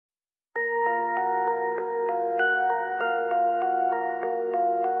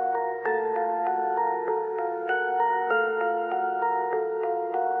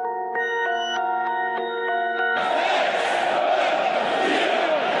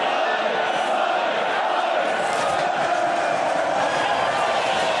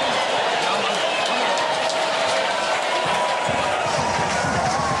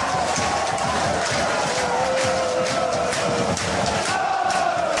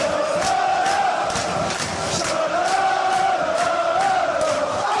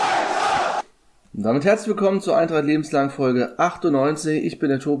Und damit herzlich willkommen zur Eintracht Lebenslang Folge 98. Ich bin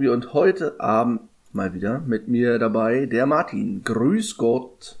der Tobi und heute Abend mal wieder mit mir dabei der Martin. Grüß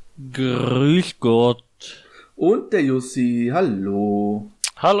Gott. Grüß Gott. Und der Jussi. Hallo.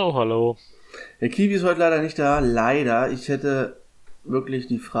 Hallo. Der Kiwi ist heute leider nicht da. Leider. Ich hätte wirklich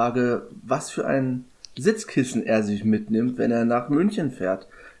die Frage, was für ein Sitzkissen er sich mitnimmt, wenn er nach München fährt.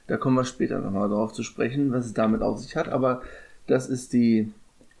 Da kommen wir später nochmal drauf zu sprechen, was es damit auf sich hat. Aber das ist die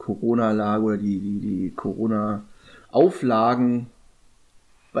Corona-Lage oder die Corona-Auflagen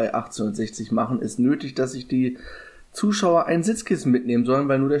bei 1860 machen es nötig, dass sich die Zuschauer ein Sitzkissen mitnehmen sollen,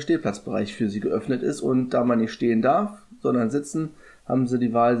 weil nur der Stehplatzbereich für sie geöffnet ist. Und da man nicht stehen darf, sondern sitzen, haben sie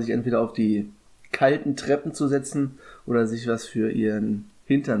die Wahl, sich entweder auf die kalten Treppen zu setzen oder sich was für ihren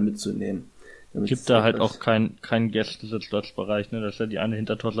Hintern mitzunehmen. Gibt da halt auch kein Gästesitzplatzbereich, ne? Das ist ja die eine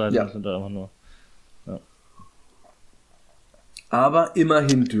Hintertorseite, ja. Das sind da immer nur. Ja. Aber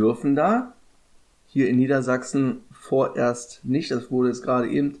immerhin dürfen da hier in Niedersachsen vorerst nicht, das wurde jetzt gerade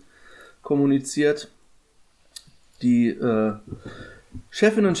eben kommuniziert, die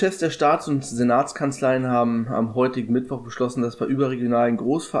Chefinnen und Chefs der Staats- und Senatskanzleien haben am heutigen Mittwoch beschlossen, dass bei überregionalen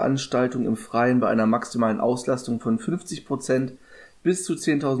Großveranstaltungen im Freien bei einer maximalen Auslastung von 50% bis zu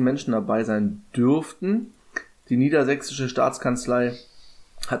 10.000 Menschen dabei sein dürften. Die niedersächsische Staatskanzlei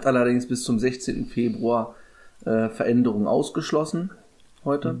hat allerdings bis zum 16. Februar Veränderungen ausgeschlossen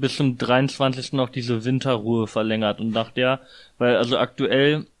heute. Bis zum 23. noch diese Winterruhe verlängert und weil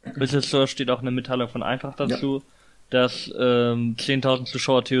aktuell ist es so, steht auch eine Mitteilung von Eintracht dazu, dass 10.000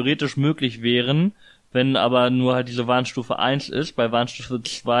 Zuschauer theoretisch möglich wären, wenn aber nur halt diese Warnstufe 1 ist. Bei Warnstufe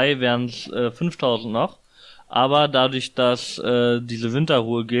 2 wären es 5.000 noch. Aber dadurch, dass diese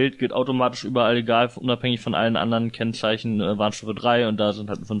Winterruhe gilt automatisch überall, egal, unabhängig von allen anderen Kennzeichen, Warnstufe 3 und da sind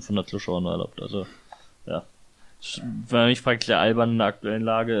halt 500 Zuschauer nur erlaubt. Also, ja. Wenn man mich fragt, sehr albern in der aktuellen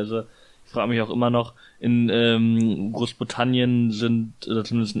Lage. Also, ich frage mich auch immer noch, in Großbritannien oder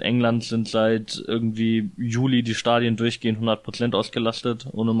zumindest in England sind seit irgendwie Juli die Stadien durchgehend 100% ausgelastet,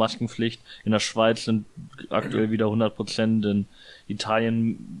 ohne Maskenpflicht. In der Schweiz sind aktuell wieder 100%, in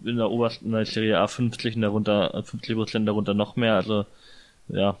Italien in der Serie A 50 und darunter 50%, darunter noch mehr. Also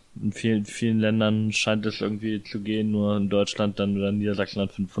ja, in vielen Ländern scheint es irgendwie zu gehen, nur in Deutschland dann oder in Niedersachsen dann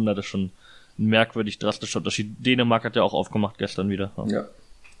 500 ist schon ein merkwürdig drastischer Unterschied. Dänemark hat ja auch aufgemacht gestern wieder. Ja.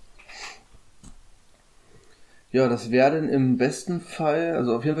 Ja, das werden im besten Fall,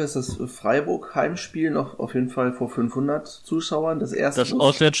 also auf jeden Fall ist das Freiburg-Heimspiel noch auf jeden Fall vor 500 Zuschauern. Das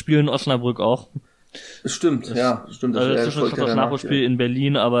Auswärtsspiel in Osnabrück auch. Stimmt. Das ist das Nachholspiel in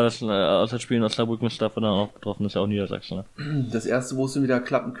Berlin, aber das Auswärtsspiel in Osnabrück ist davon dann auch betroffen, das ist ja auch Niedersachsen. Ne? Das erste, wo es dann wieder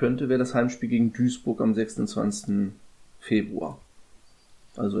klappen könnte, wäre das Heimspiel gegen Duisburg am 26. Februar.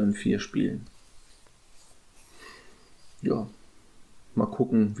 Also in 4 Spielen. Ja. Mal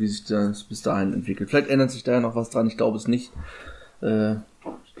gucken, wie sich das bis dahin entwickelt. Vielleicht ändert sich da ja noch was dran, ich glaube es nicht.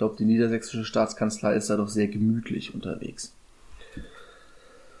 Ich glaube, die niedersächsische Staatskanzlei ist da doch sehr gemütlich unterwegs.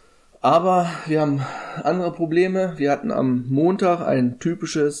 Aber wir haben andere Probleme. Wir hatten am Montag ein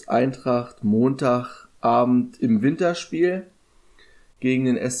typisches Eintracht-Montagabend im Winterspiel gegen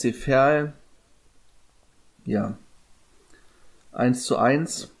den SC Verl. Ja,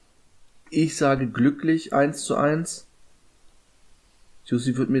 1:1. Ich sage glücklich 1:1.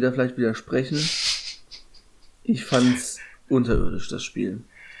 Jussi wird mir da vielleicht widersprechen. Ich fand's unterirdisch, das Spiel.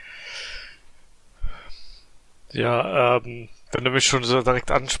 Ja, wenn du mich schon so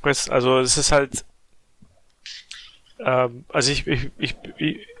direkt ansprichst, also es ist halt, also ich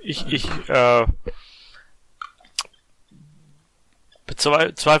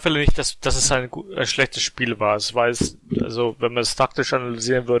bezweifle nicht, dass es ein schlechtes Spiel war. Es war also wenn man es taktisch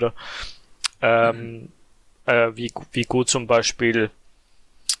analysieren würde, wie gut zum Beispiel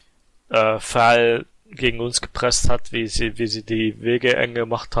Verl gegen uns gepresst hat, wie sie die Wege eng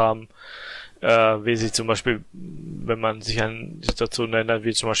gemacht haben, wie sie zum Beispiel, wenn man sich an Situationen erinnert,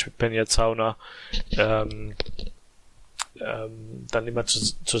 wie zum Beispiel Penjazauna, dann immer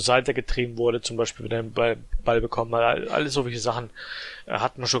zur Seite getrieben wurde, zum Beispiel wenn er den Ball bekommen hat, alle solche Sachen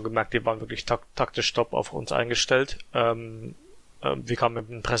hat man schon gemerkt, die waren wirklich taktisch top auf uns eingestellt. Wir kamen mit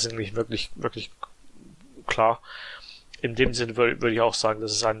dem Pressing nicht wirklich klar. In dem Sinne würde ich auch sagen,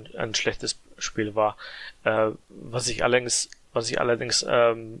 dass es ein schlechtes Spiel war. Was ich allerdings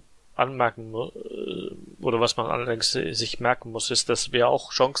anmerken muss, oder was man allerdings sich merken muss, ist, dass wir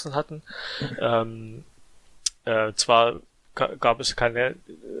auch Chancen hatten. Zwar gab es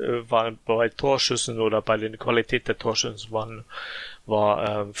waren bei Torschüssen oder bei der Qualität der Torschüsse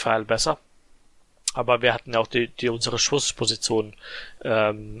war Verl besser. Aber wir hatten ja auch unsere Schussposition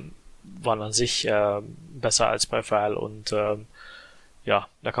waren an sich besser als bei Verl und ja,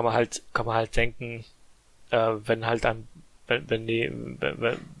 da kann man halt denken, wenn halt wenn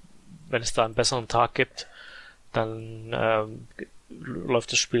es da einen besseren Tag gibt, dann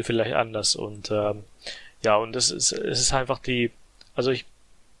läuft das Spiel vielleicht anders. Und ja, und es ist einfach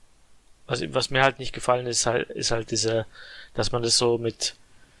was mir halt nicht gefallen ist halt dass man das so mit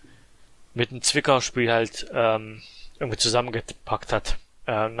einem Zwickau-Spiel halt irgendwie zusammengepackt hat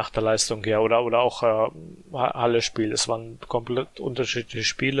nach der Leistung her, oder auch Halle-Spiel. Es waren komplett unterschiedliche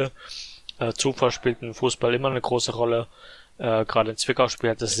Spiele. Zufall spielt im Fußball immer eine große Rolle. Gerade im Zwickau-Spiel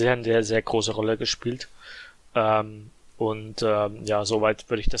hat das sehr, sehr große Rolle gespielt. Ja, soweit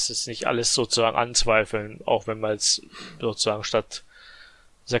würde ich das jetzt nicht alles sozusagen anzweifeln, auch wenn wir jetzt sozusagen statt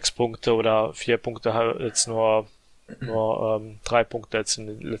 6 Punkte oder 4 Punkte jetzt nur 3 Punkte jetzt in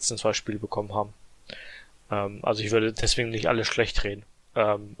den letzten 2 Spielen bekommen haben. Also ich würde deswegen nicht alles schlecht reden.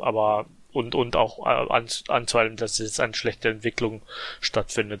 Aber und auch anzweifeln, dass jetzt eine schlechte Entwicklung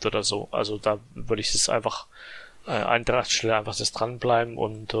stattfindet oder so. Also da würde ich es einfach Eintracht-Stelle einfach das dranbleiben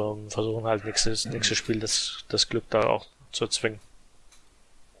und versuchen halt nächstes Spiel das Glück da auch zu erzwingen.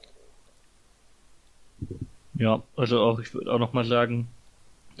 Ja, also auch, ich würde auch nochmal sagen,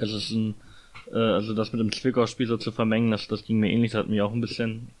 das ist also das mit dem Zwickau-Spiel so zu vermengen, das ging mir ähnlich, das hat mich auch ein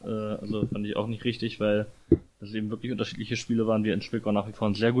bisschen, also fand ich auch nicht richtig, weil das eben wirklich unterschiedliche Spiele waren, wir in Zwickau nach wie vor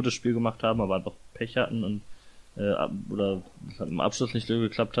ein sehr gutes Spiel gemacht haben, aber einfach Pech hatten und oder es halt im Abschluss nicht so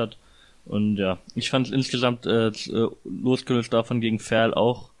geklappt hat. Und ja, ich fand es insgesamt losgelöst davon gegen Verl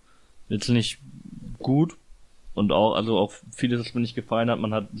auch jetzt nicht gut. Und auch vieles, was mir nicht gefallen hat.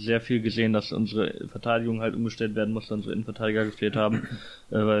 Man hat sehr viel gesehen, dass unsere Verteidigung halt umgestellt werden musste, unsere Innenverteidiger gefehlt haben,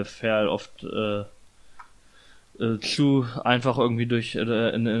 weil Verl oft zu einfach irgendwie durch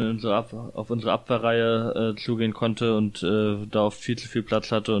auf unsere Abwehrreihe zugehen konnte und da oft viel zu viel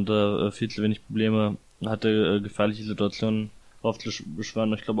Platz hatte und viel zu wenig Probleme hatte, gefährliche Situationen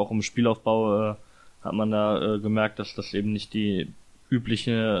aufzubeschwören. Ich glaube auch im Spielaufbau hat man da gemerkt, dass das eben nicht die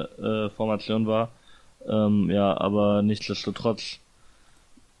übliche Formation war. Ja, aber nichtsdestotrotz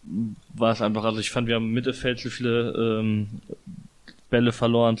war es einfach, also ich fand, wir haben im Mittelfeld zu viele Bälle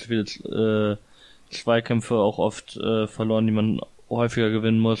verloren, zu viele Zweikämpfe auch oft verloren, die man häufiger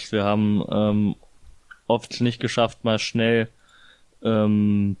gewinnen muss. Wir haben oft nicht geschafft, mal schnell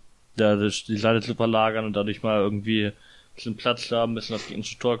die Seite zu verlagern und dadurch mal irgendwie ein bisschen Platz zu haben, ein bisschen auf die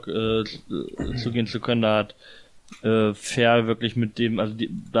gegnerische Tor zu gehen zu können. Da hat Verl wirklich mit dem, also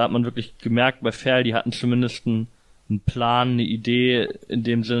da hat man wirklich gemerkt bei Verl, die hatten zumindest einen Plan, eine Idee, in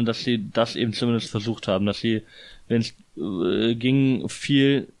dem Sinne, dass sie das eben zumindest versucht haben, dass sie, wenn es ging,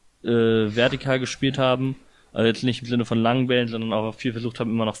 viel vertikal gespielt haben, also jetzt nicht im Sinne von langen Bällen, sondern auch viel versucht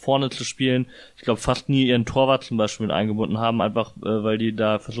haben, immer nach vorne zu spielen. Ich glaube, fast nie ihren Torwart zum Beispiel mit eingebunden haben, einfach weil die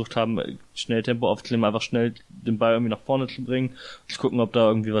da versucht haben, schnell Tempo aufzunehmen, einfach schnell den Ball irgendwie nach vorne zu bringen und zu gucken, ob da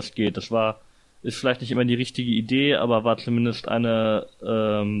irgendwie was geht. Ist vielleicht nicht immer die richtige Idee, aber war zumindest eine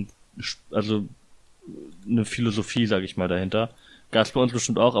Philosophie, sage ich mal, dahinter. Gab es bei uns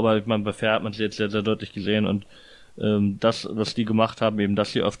bestimmt auch, aber ich meine, bei Fair hat man es jetzt sehr, sehr deutlich gesehen und das, was die gemacht haben, eben,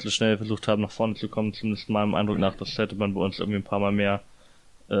 dass sie oft so schnell versucht haben, nach vorne zu kommen, zumindest meinem Eindruck nach, das hätte man bei uns irgendwie ein paar Mal mehr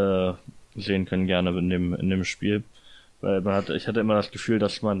sehen können, gerne in dem Spiel. Weil ich hatte immer das Gefühl,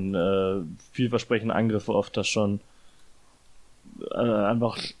 dass man vielversprechende Angriffe oft das schon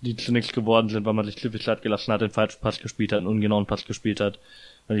einfach die zu nichts geworden sind, weil man sich klippig Zeit gelassen hat, den falschen Pass gespielt hat, einen ungenauen Pass gespielt hat.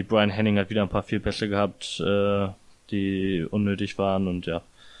 Weil die Brian Henning hat wieder ein paar viel Pässe gehabt, die unnötig waren und ja.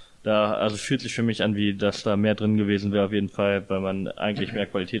 Also fühlt sich für mich an, wie dass da mehr drin gewesen wäre auf jeden Fall, weil man eigentlich mehr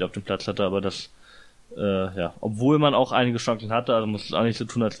Qualität auf dem Platz hatte, aber obwohl man auch einige Chancen hatte, also muss es auch nicht so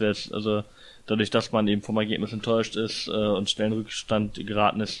tun, als wäre es, also dadurch, dass man eben vom Ergebnis enttäuscht ist und schnell in Rückstand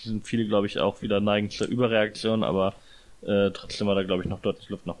geraten ist, sind viele, glaube ich, auch wieder neigen zur Überreaktion, aber trotzdem war da, glaube ich, noch deutlich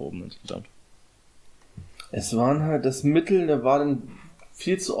Luft nach oben insgesamt. Es waren halt das Mittel, da war dann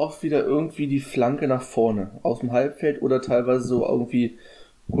viel zu oft wieder irgendwie die Flanke nach vorne, aus dem Halbfeld oder teilweise so irgendwie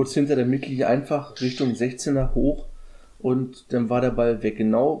kurz hinter der Mittellinie einfach Richtung 16er hoch und dann war der Ball weg.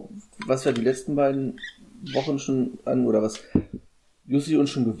 Genau, was wir die letzten beiden Wochen schon oder was Jussi uns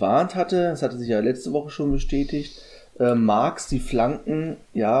schon gewarnt hatte, das hatte sich ja letzte Woche schon bestätigt, Marx, die Flanken,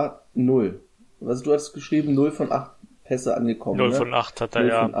 ja, 0. Was du hast geschrieben, 0 von 8 Pässe angekommen. 0 von 8 hat er,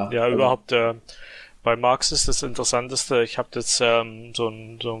 ja. 8, ja, also überhaupt, bei Marx ist das Interessanteste, ich habe jetzt so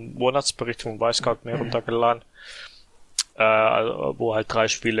einen Monatsbericht vom Weißgart mehr runtergeladen, wo halt 3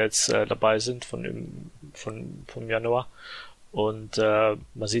 Spiele jetzt dabei sind vom Januar. Und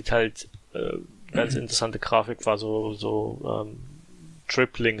man sieht halt, ganz interessante Grafik war so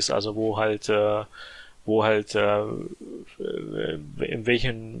Triplings, also wo halt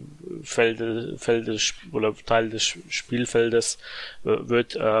in Feldes oder Teil des Spielfeldes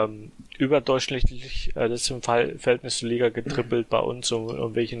wird überdurchschnittlich das ist im Verhältnis zur Liga getrippelt bei uns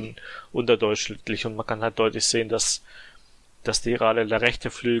und welchen unterdurchschnittlich, und man kann halt deutlich sehen, dass gerade der rechte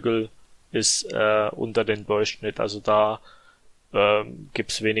Flügel ist unter den Durchschnitt, also da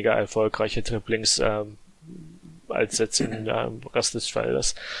gibt's weniger erfolgreiche Dribblings als jetzt im Rest des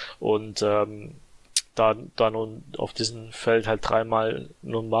Feldes, und da nun auf diesem Feld halt dreimal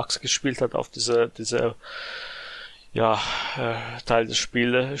nur Max gespielt hat auf diese Teil des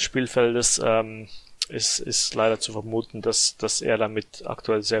Spielfeldes, ist leider zu vermuten, dass er damit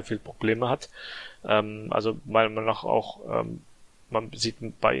aktuell sehr viel Probleme hat. Also meiner Meinung nach auch, man sieht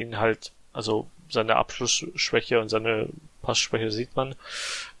bei ihm halt, also seine Abschlussschwäche und seine Passschwäche sieht man,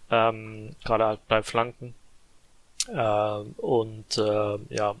 gerade halt bei Flanken. Aber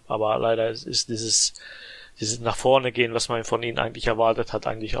leider ist dieses nach vorne gehen, was man von ihnen eigentlich erwartet hat,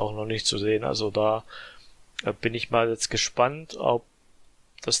 eigentlich auch noch nicht zu sehen. Also da bin ich mal jetzt gespannt, ob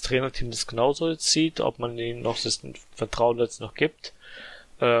das Trainerteam das genauso jetzt sieht, ob man ihnen noch das Vertrauen jetzt noch gibt,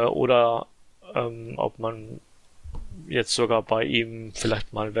 oder ob man jetzt sogar bei ihm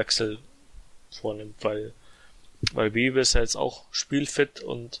vielleicht mal einen Wechsel vornimmt, weil Wiebe ist ja jetzt auch spielfit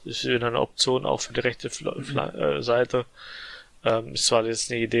und ist wieder eine Option auch für die rechte Seite. Ist zwar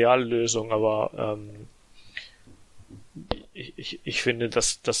jetzt eine ideale Lösung, aber ich finde,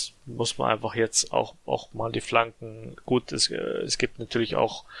 das muss man einfach jetzt auch mal die Flanken, gut, es gibt natürlich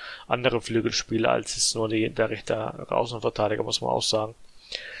auch andere Flügelspieler als es nur der rechte Außenverteidiger, muss man auch sagen.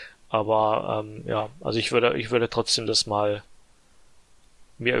 Aber also ich würde trotzdem das mal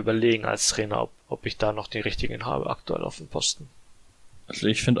mir überlegen als Trainer, ob ich da noch die richtigen habe aktuell auf dem Posten. Also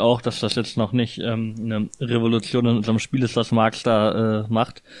ich finde auch, dass das jetzt noch nicht eine Revolution in unserem Spiel ist, was Marx da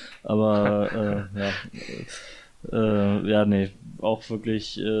macht. Aber auch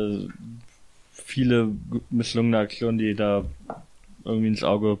wirklich viele misslungene Aktionen, die da irgendwie ins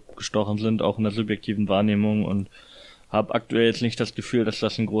Auge gestochen sind, auch in der subjektiven Wahrnehmung, und habe aktuell jetzt nicht das Gefühl, dass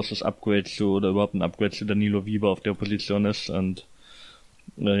das ein großes Upgrade oder überhaupt ein Upgrade zu Danilo Wieber auf der Position ist. Und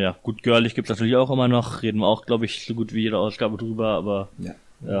gut, Görlich gibt's natürlich auch immer noch, reden wir auch, glaube ich, so gut wie jede Ausgabe drüber, aber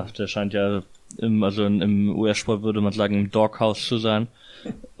der scheint ja im US-Sport würde man sagen, im Doghouse zu sein.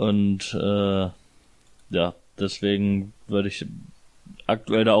 Und deswegen würde ich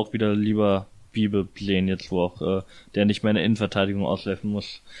aktuell da auch wieder lieber Wiebe sehen, jetzt wo auch der nicht mehr in der Innenverteidigung aushelfen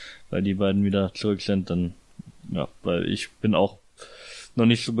muss, weil die beiden wieder zurück sind, dann weil ich bin auch noch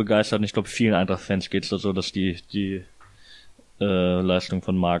nicht so begeistert, und ich glaube vielen Eintracht-Fans geht's da so, dass die Leistung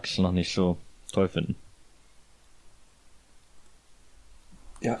von Marx noch nicht so toll finden.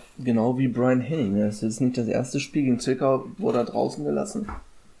 Ja, genau wie Brian Henning. Das ist nicht das erste Spiel gegen Zwickau, wurde er draußen gelassen.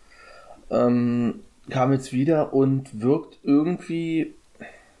 Kam jetzt wieder und wirkt irgendwie,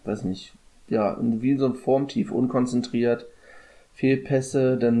 weiß nicht, wie so ein Formtief, unkonzentriert,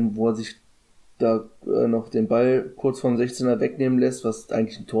 Fehlpässe, dann wo er sich da noch den Ball kurz vom 16er wegnehmen lässt, was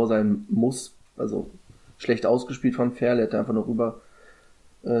eigentlich ein Tor sein muss, also schlecht ausgespielt von Verl, hätte einfach noch rüber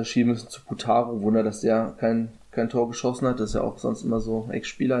schieben müssen zu Putaro. Wunder, dass der kein Tor geschossen hat, das ist ja auch sonst immer so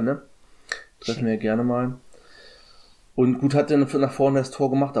Ex-Spieler, ne? Treffen wir ja gerne mal. Und gut, hat er nach vorne das Tor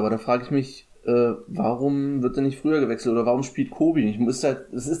gemacht, aber da frage ich mich, warum wird er nicht früher gewechselt oder warum spielt Kobi nicht?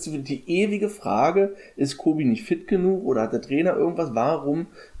 Das ist die ewige Frage, ist Kobi nicht fit genug oder hat der Trainer irgendwas? Warum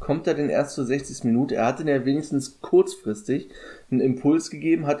kommt er denn erst zur 60. Minute? Er hatte ja wenigstens kurzfristig einen Impuls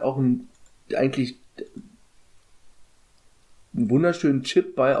gegeben, hat auch eigentlich einen wunderschönen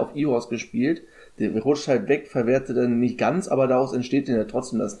Chipball auf Ihorst gespielt. Der rutscht halt weg, verwertet dann nicht ganz, aber daraus entsteht dann ja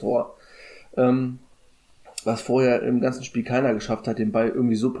trotzdem das Tor. Was vorher im ganzen Spiel keiner geschafft hat, den Ball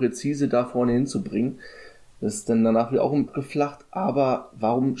irgendwie so präzise da vorne hinzubringen. Das ist dann danach wieder auch geflacht. Aber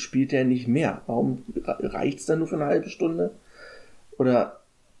warum spielt er nicht mehr? Warum reicht's dann nur für eine halbe Stunde? Oder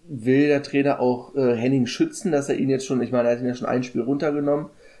will der Trainer auch Henning schützen, dass er ihn jetzt schon, ich meine, er hat ihn ja schon ein Spiel runtergenommen,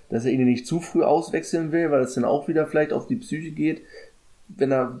 dass er ihn nicht zu früh auswechseln will, weil das dann auch wieder vielleicht auf die Psyche geht,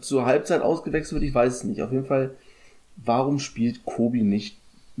 wenn er zur Halbzeit ausgewechselt wird, ich weiß es nicht. Auf jeden Fall, warum spielt Kobi nicht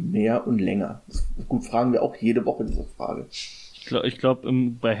mehr und länger? Gut, fragen wir auch jede Woche diese Frage. Ich glaube,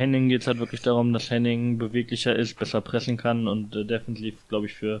 bei Henning geht es halt wirklich darum, dass Henning beweglicher ist, besser pressen kann und defensiv, glaube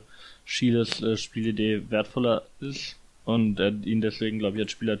ich, für Schieles Spielidee wertvoller ist und ihn deswegen, glaube ich,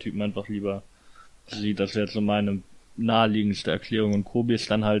 als Spielertypen einfach lieber sieht. Das wäre jetzt so meine naheliegendste Erklärung. Und Kobi ist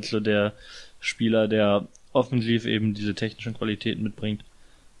dann halt so der Spieler, der offensiv eben diese technischen Qualitäten mitbringt,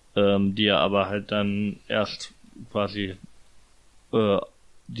 die er aber halt dann erst quasi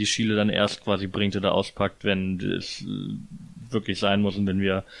die Schiele dann erst quasi bringt oder auspackt, wenn wirklich sein muss und wenn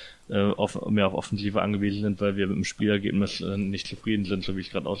wir mehr auf Offensive angewiesen sind, weil wir mit dem Spielergebnis nicht zufrieden sind, so wie es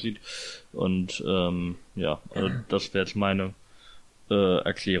gerade aussieht. Und also das wäre jetzt meine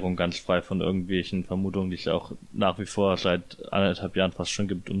Erklärung, ganz frei von irgendwelchen Vermutungen, die es ja auch nach wie vor seit 1,5 Jahren fast schon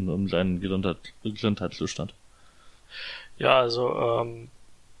gibt, um seinen Gesundheitszustand. Ja, also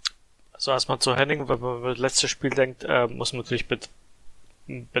erstmal zu Henning, wenn man das letzte Spiel denkt, muss man natürlich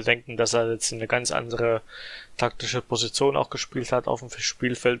bedenken, dass er jetzt eine ganz andere taktische Position auch gespielt hat auf dem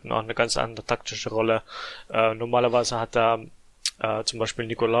Spielfeld und auch eine ganz andere taktische Rolle. Normalerweise hat er zum Beispiel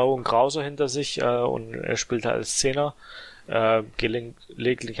Nicolau und Krause hinter sich und er spielte als Zehner.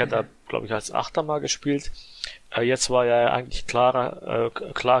 Gelegentlich hat er, glaube ich, als Achter mal gespielt. Jetzt war er eigentlich klar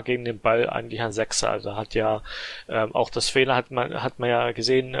gegen den Ball eigentlich ein Sechser. Also hat ja auch das Fehler hat man ja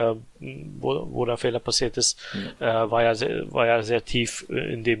gesehen, wo der Fehler passiert ist, war ja sehr tief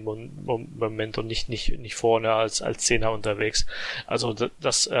in dem Moment und nicht vorne als Zehner unterwegs. Also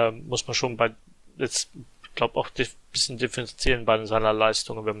das muss man schon jetzt, ich glaube, auch ein bisschen differenzieren bei seiner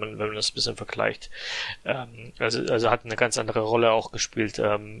Leistungen, wenn man das ein bisschen vergleicht. Also hat eine ganz andere Rolle auch gespielt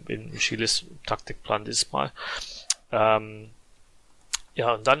in Chiles Taktikplan dieses Mal. Und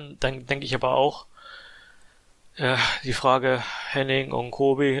dann denke ich aber auch, die Frage Henning und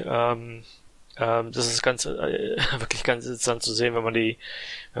Kobi, das ist wirklich ganz interessant zu sehen, wenn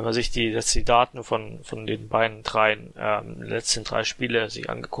man sich die Daten von den beiden dreien letzten 3 Spiele sich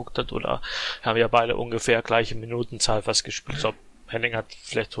angeguckt hat, oder haben ja beide ungefähr gleiche Minutenzahl fast gespielt. Ich glaube, Henning hat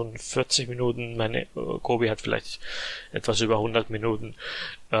vielleicht 140 Minuten, Kobi hat vielleicht etwas über 100 Minuten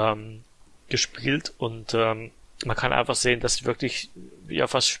gespielt und man kann einfach sehen, dass die wirklich ja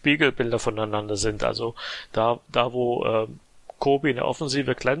fast Spiegelbilder voneinander sind. Also da wo Kobi in der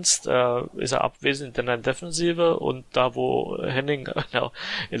Offensive glänzt, ist er abwesend in der Defensive, und da wo Henning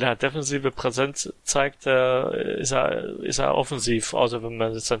in der Defensive Präsenz zeigt, ist er offensiv, außer wenn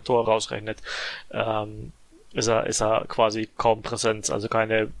man jetzt sein Tor rausrechnet, ist er quasi kaum Präsenz, also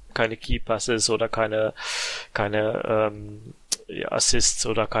keine Key Passes oder keine Assists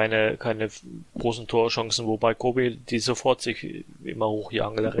oder keine großen Torchancen, wobei Kobi die sofort sich immer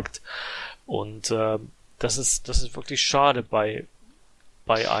hochjagen direkt. Und das ist wirklich schade bei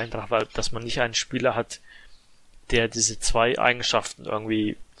Eintracht, weil dass man nicht einen Spieler hat, der diese 2 Eigenschaften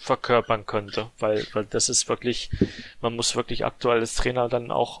irgendwie verkörpern könnte, weil das ist wirklich, man muss wirklich aktuell als Trainer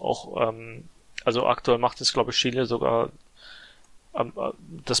dann auch also aktuell macht es, glaube ich, Chile sogar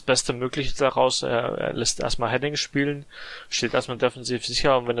das Beste Mögliche daraus. Er lässt erstmal Henning spielen, steht erstmal defensiv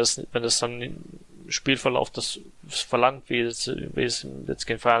sicher, und wenn das dann im Spielverlauf das verlangt, wie es jetzt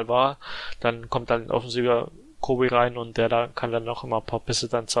gegen Verl war, dann kommt dann ein offensiver Kobi rein, und der da kann dann noch immer ein paar Pisse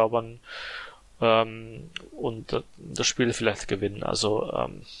dann zaubern und das Spiel vielleicht gewinnen. Also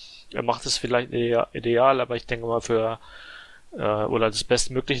er macht es vielleicht ideal, aber ich denke mal oder das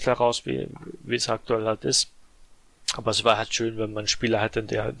Bestmögliche daraus, wie es aktuell halt ist. Aber es war halt schön, wenn man einen Spieler hätte,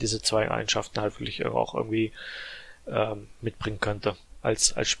 der diese 2 Eigenschaften halt wirklich auch irgendwie mitbringen könnte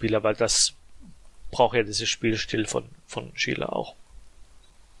als Spieler, weil das braucht ja dieses Spielstil von Chile auch.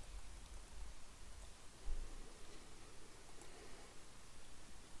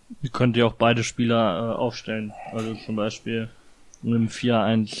 Ihr könnt ja auch beide Spieler aufstellen. Also zum Beispiel im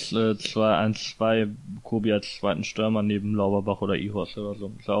 4-1-2-1-2 Kobi als zweiten Stürmer neben Lauberbach oder Ihorst oder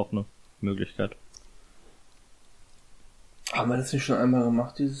so. Ist ja auch eine Möglichkeit. Haben wir das nicht schon einmal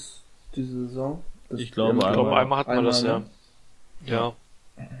gemacht, diese Saison? Ich glaube, einmal hat man das, ja. Ja.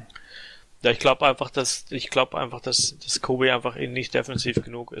 Ja, ich glaube einfach, dass Kobi einfach nicht defensiv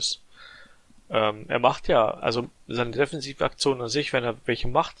genug ist. Er macht ja, also seine Defensivaktionen an sich, wenn er welche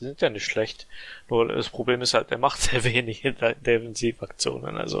macht, sind ja nicht schlecht. Nur das Problem ist halt, er macht sehr wenig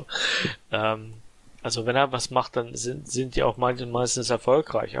Defensivaktionen. Also wenn er was macht, dann sind die auch meistens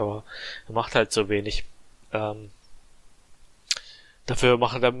erfolgreich, aber er macht halt so wenig. Dafür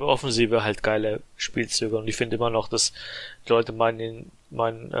machen dann Offensive halt geile Spielzüge, und ich finde immer noch, dass die Leute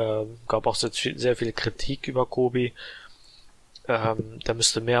gab auch sehr viel Kritik über Kobi. Der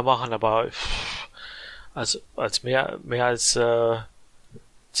müsste mehr machen, aber als mehr als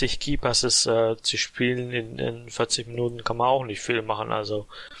zig Keypasses zu spielen in 40 Minuten kann man auch nicht viel machen. Also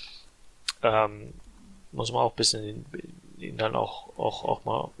muss man auch ein bisschen ihn dann auch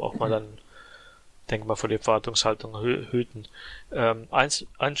mal dann, denke mal, vor der Erwartungshaltung hüten. Ein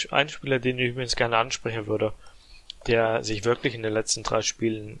Spieler, den ich übrigens gerne ansprechen würde, der sich wirklich in den letzten 3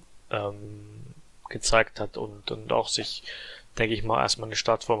 Spielen gezeigt hat und auch sich, denke ich mal, erstmal eine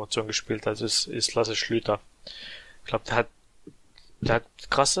Startformation gespielt hat, ist Lasse Schlüter. Ich glaube, der hat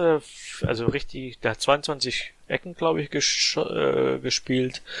krasse, also richtig, der hat 22 Ecken, glaube ich,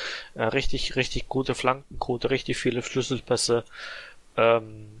 gespielt. Richtig gute Flankenquote, richtig viele Schlüsselpässe.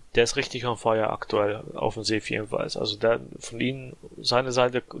 Der ist richtig on fire aktuell, offensiv jedenfalls. Also der von ihm, seine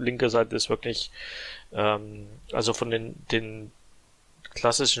Seite, linke Seite ist wirklich, also von den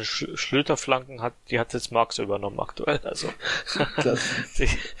klassischen Schlüterflanken hat jetzt Marx übernommen aktuell. Also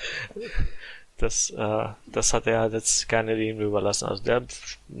das hat er jetzt gerne ihm überlassen. Also der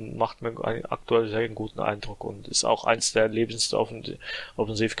macht mir aktuell sehr einen guten Eindruck und ist auch eins der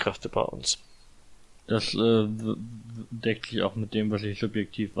Offensivkräfte bei uns. Das deckt sich auch mit dem, was ich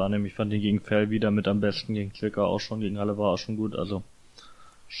subjektiv wahrnehme. Ich fand ihn gegen Verl wieder mit am besten, gegen Zwickau auch schon, gegen Halle war auch schon gut. Also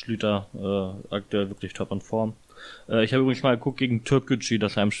Schlüter aktuell wirklich top in Form. Ich habe übrigens mal geguckt gegen Türkgücü,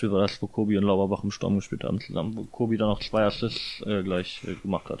 das Heimspiel war das, wo Kobi und Lauberbach im Sturm gespielt haben zusammen, wo Kobi dann noch 2 Assists gleich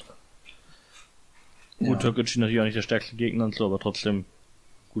gemacht hat. Gut, Türkgücü natürlich auch nicht der stärkste Gegner und so, aber trotzdem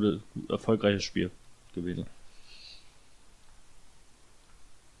erfolgreiches Spiel gewesen.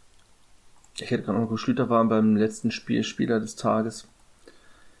 Ich hätte gerade noch geguckt, Schlüter war beim letzten Spiel Spieler des Tages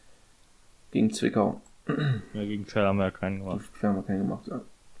gegen Zwickau. Ja, gegen Verl haben wir ja keinen gemacht. Ja.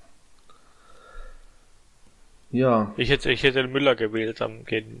 Ja. Ich hätte Müller gewählt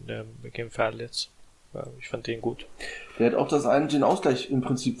gegen Verl jetzt. Ich fand den gut. Der hat auch den Ausgleich im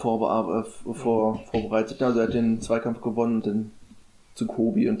Prinzip vorbereitet. Also er hat den Zweikampf gewonnen und dann zu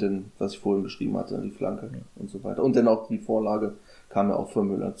Kobi und dann, was ich vorhin beschrieben hatte, die Flanke und so weiter. Und dann auch die Vorlage kam ja auch von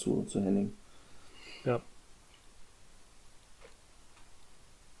Müller zu Henning. Ja.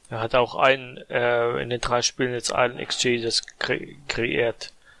 Er hat auch in den 3 Spielen jetzt einen XG das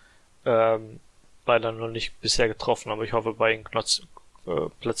kreiert. Leider noch nicht bisher getroffen, aber ich hoffe, bei ihm platzt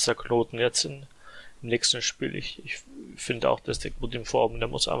der Knoten jetzt im nächsten Spiel. Ich finde auch, dass der gut in Form, der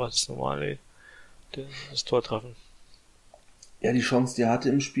muss einfach das Tor treffen. Ja, die Chance, die er hatte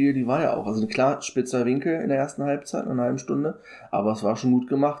im Spiel, die war ja auch. Also klar, spitzer Winkel in der ersten Halbzeit, eine halbe Stunde, aber es war schon gut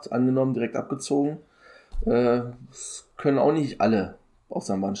gemacht, angenommen, direkt abgezogen. Das können auch nicht alle aus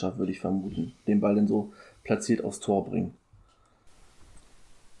der Mannschaft, würde ich vermuten, den Ball dann so platziert aufs Tor bringen.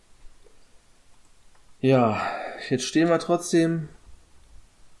 Ja, jetzt stehen wir trotzdem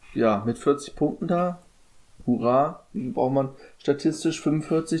mit 40 Punkten da. Hurra, wie braucht man statistisch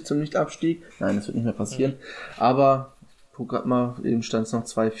 45 zum Nichtabstieg? Nein, das wird nicht mehr passieren. Aber guck grad mal, eben stand es noch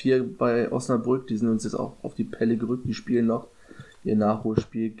 2-4 bei Osnabrück, die sind uns jetzt auch auf die Pelle gerückt, die spielen noch ihr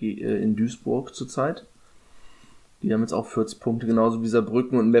Nachholspiel in Duisburg zurzeit. Die haben jetzt auch 40 Punkte, genauso wie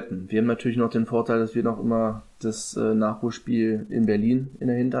Saarbrücken und Meppen. Wir haben natürlich noch den Vorteil, dass wir noch immer das Nachholspiel in Berlin in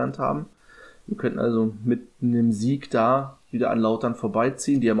der Hinterhand haben. Wir könnten also mit einem Sieg da wieder an Lautern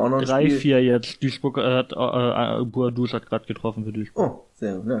vorbeiziehen. Die haben auch noch ein 3-4 Spiel. jetzt. Duisburg Boadus hat gerade getroffen für Duisburg. Oh,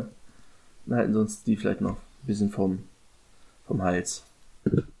 sehr gut, ne? Dann halten sie uns die vielleicht noch ein bisschen vom Hals.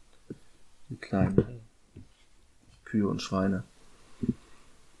 Die kleinen Kühe und Schweine.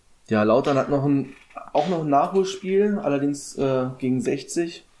 Ja, Lautern hat auch noch ein Nachholspiel, allerdings gegen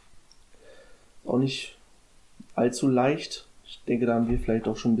 60. Auch nicht allzu leicht. Ich denke, da haben wir vielleicht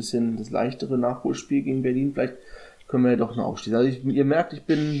auch schon ein bisschen das leichtere Nachholspiel gegen Berlin. Vielleicht können wir ja doch noch aufstehen. Also ihr merkt, ich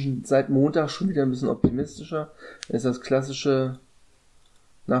bin seit Montag schon wieder ein bisschen optimistischer. Das ist das klassische,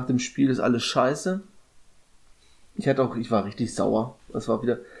 nach dem Spiel ist alles scheiße. Ich war richtig sauer. Es war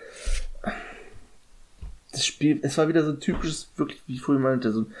wieder das Spiel, es war wieder so ein typisches, wirklich, wie ich vorhin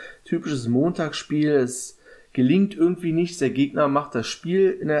meinte, so ein typisches Montagsspiel. Es gelingt irgendwie nichts. Der Gegner macht das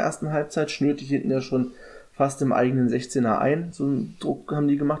Spiel in der ersten Halbzeit, schnürt dich hinten ja schon fast im eigenen 16er ein. So einen Druck haben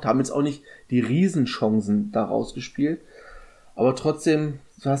die gemacht, haben jetzt auch nicht die Riesenchancen da rausgespielt. Aber trotzdem,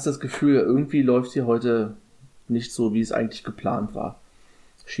 du hast das Gefühl, irgendwie läuft hier heute nicht so, wie es eigentlich geplant war.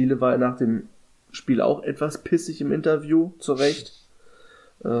 Schiele war nach dem Spiel auch etwas pissig im Interview, zu Recht.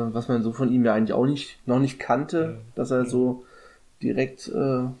 Was man so von ihm ja eigentlich auch noch nicht kannte, dass er so direkt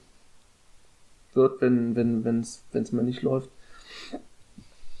wird, wenn es mal nicht läuft.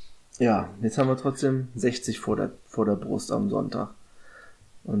 Ja, jetzt haben wir trotzdem 60 vor der Brust am Sonntag.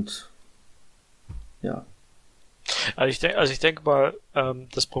 Und ja. Also ich denke mal,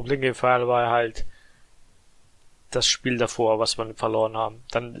 das Problem gegen Verl war halt das Spiel davor, was wir verloren haben.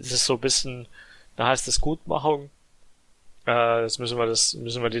 Dann ist es so ein bisschen, da heißt es Gutmachung. Jetzt müssen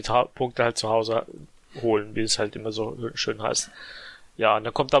wir die Punkte halt zu Hause holen, wie es halt immer so schön heißt. Ja, und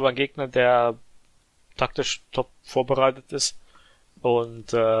dann kommt aber ein Gegner, der taktisch top vorbereitet ist.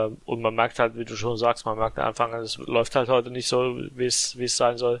 Und man merkt halt, wie du schon sagst, man merkt am Anfang, es läuft halt heute nicht so, wie es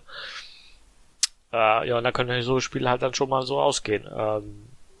sein soll. Ja, und dann können so Spiele halt dann schon mal so ausgehen.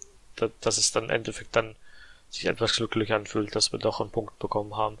 Dass es dann im Endeffekt dann sich etwas glücklich anfühlt, dass wir doch einen Punkt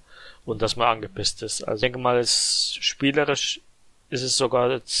bekommen haben und dass man angepisst ist. Also ich denke mal, spielerisch ist es sogar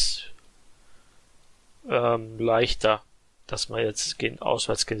jetzt leichter, dass wir jetzt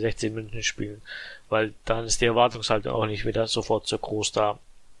auswärts gegen 16 München spielen, weil dann ist die Erwartungshaltung auch nicht wieder sofort so groß da.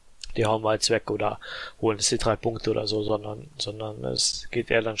 Die hauen wir jetzt weg oder holen jetzt die 3 Punkte oder so, sondern es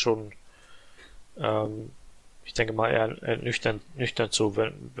geht eher dann schon, ich denke mal eher nüchtern zu,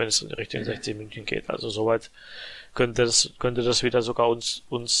 wenn es in Richtung 16 München geht. Also soweit könnte das wieder sogar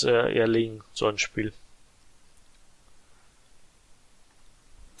uns eher liegen, so ein Spiel.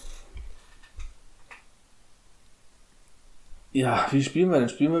 Ja, wie spielen wir denn?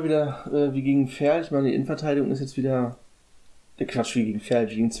 Spielen wir wieder wie gegen Verl? Ich meine, die Innenverteidigung ist jetzt wieder... Quatsch, wie gegen Verl,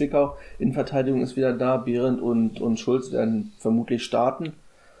 wie gegen Zwickau. Innenverteidigung ist wieder da. Behrendt und Schulz werden vermutlich starten.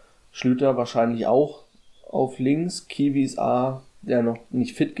 Schlüter wahrscheinlich auch auf links. Kiwi ist der noch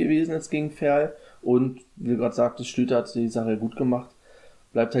nicht fit gewesen jetzt gegen Verl. Und wie du gerade sagtest, Schlüter hat die Sache gut gemacht.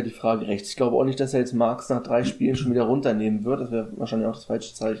 Bleibt halt die Frage rechts. Ich glaube auch nicht, dass er jetzt Marx nach 3 Spielen schon wieder runternehmen wird. Das wäre wahrscheinlich auch das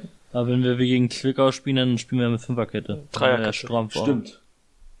falsche Zeichen. Aber wenn wir wie gegen Zwickau spielen, dann spielen wir mit Fünferkette. Dreierkette. Stimmt.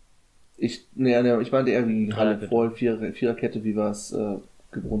 Ich meinte eher wie Halle vor Viererkette, wie wir es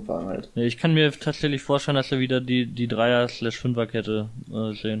gewohnt waren halt. Ja, ich kann mir tatsächlich vorstellen, dass wir wieder die Dreier/Fünferkette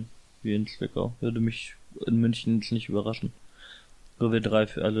sehen, wie in Zwickau. Würde mich in München jetzt nicht überraschen. Wo wir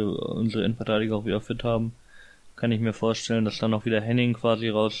unsere Innenverteidiger auch wieder fit haben, kann ich mir vorstellen, dass dann auch wieder Henning quasi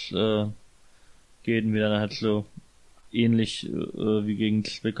raus geht und wir dann halt so ähnlich wie gegen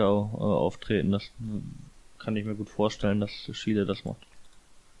Zwickau auftreten. Das kann ich mir gut vorstellen, dass Schiele das macht.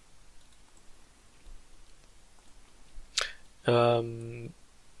 16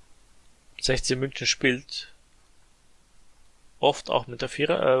 München spielt oft auch mit der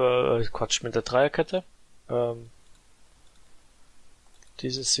mit der Dreierkette.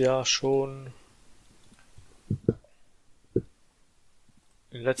 Dieses Jahr schon in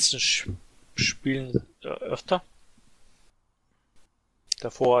den letzten Spielen öfter.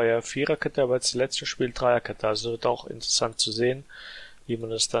 Davor ja Viererkette, aber jetzt die letzten Spiele Dreierkette. Also wird auch interessant zu sehen, wie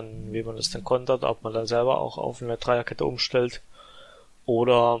man das dann kontert, ob man dann selber auch auf eine Dreierkette umstellt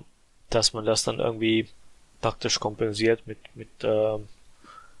oder dass man das dann irgendwie taktisch kompensiert mit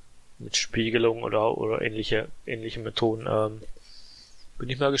Spiegelung oder ähnliche Methoden. Bin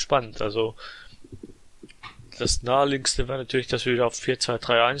ich mal gespannt. Also das naheliegendste wäre natürlich, dass wir wieder auf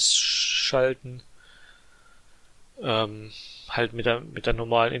 4-2-3-1 schalten. Halt mit der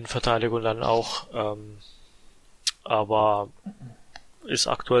normalen Innenverteidigung dann auch. Aber ist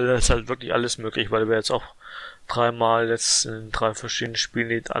halt wirklich alles möglich, weil wir jetzt auch 3-mal jetzt in 3 verschiedenen Spielen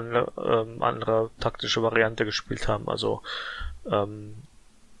die andere taktische Variante gespielt haben. Also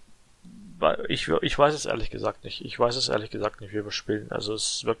ich weiß es ehrlich gesagt nicht. Ich weiß es ehrlich gesagt nicht, wie wir spielen. Also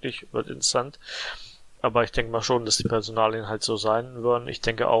es wird interessant. Aber ich denke mal schon, dass die Personalien halt so sein würden. Ich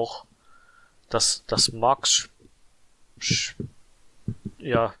denke auch, dass Marx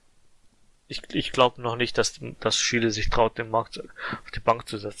ich glaube noch nicht, dass Schiele sich traut, den Marx auf die Bank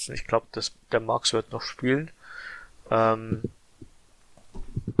zu setzen. Ich glaube, der Marx wird noch spielen. Und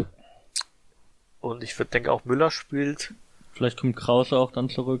ich denke auch Müller spielt. Vielleicht kommt Krause auch dann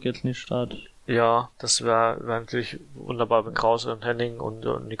zurück, jetzt nicht Start. Ja, das wäre natürlich wunderbar, wenn Krause und Henning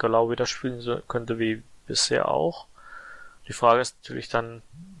und Nicolau wieder spielen könnte, wie bisher auch. Die Frage ist natürlich dann,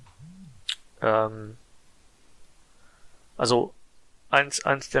 also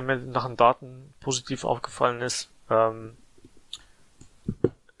eins, der mir nach den Daten positiv aufgefallen ist,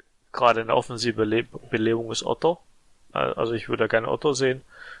 gerade in der offensiven Belebung ist Otto. Also ich würde gerne Otto sehen.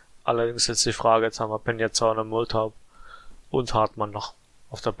 Allerdings jetzt die Frage, jetzt haben wir Penjazauner, Multhaup und Hartmann noch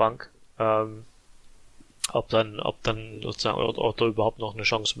auf der Bank. Ob dann sozusagen Otto überhaupt noch eine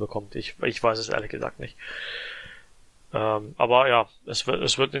Chance bekommt. Ich weiß es ehrlich gesagt nicht. Aber ja, es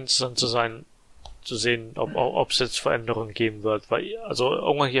wird interessant zu sehen, ob es jetzt Veränderungen geben wird, weil, also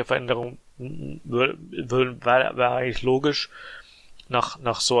irgendwelche Veränderungen wäre eigentlich logisch,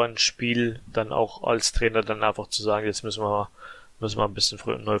 nach so einem Spiel dann auch als Trainer dann einfach zu sagen, jetzt müssen wir ein bisschen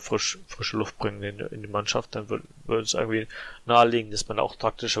frische Luft bringen in die Mannschaft, dann würde es irgendwie naheliegen, dass man auch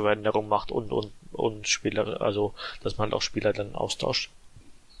taktische Veränderungen macht und Spieler, also dass man auch Spieler dann austauscht.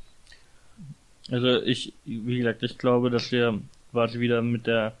 Also wie gesagt, ich glaube, dass wir quasi wieder mit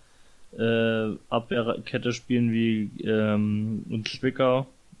der Abwehrkette spielen wie in Zwickau,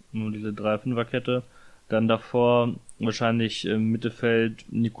 nur diese 3-5er-Kette. Dann davor wahrscheinlich im Mittelfeld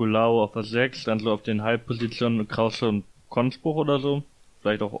Nicolau auf der 6, dann so auf den Halbpositionen Krause und Konzbruch oder so.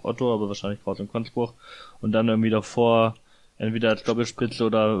 Vielleicht auch Otto, aber wahrscheinlich Krause und Konzbruch. Und dann irgendwie davor entweder als Doppelspitze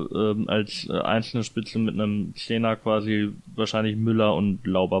oder als einzelne Spitze mit einem Zehner quasi wahrscheinlich Müller und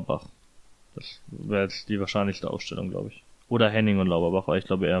Lauberbach. Das wäre jetzt die wahrscheinlichste Aufstellung, glaube ich. Oder Henning und Lauberbach, aber ich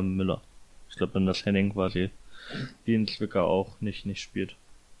glaube eher Müller. Ich glaube dann, dass Henning quasi wie in Zwickau auch nicht spielt.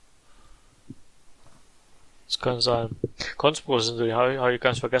 Das kann sein. Konspro sind die, habe ich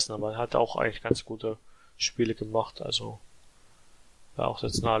ganz vergessen, aber er hat auch eigentlich ganz gute Spiele gemacht, also war auch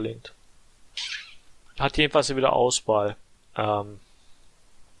jetzt naheliegend. Hat jedenfalls wieder Auswahl,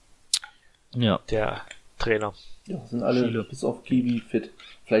 der Trainer. Ja, sind alle Viele. bis auf Kiwi fit.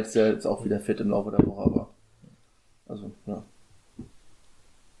 Vielleicht ist er jetzt auch wieder fit im Laufe der Woche, aber also, ja.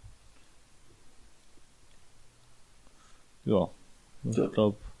 Ja, ich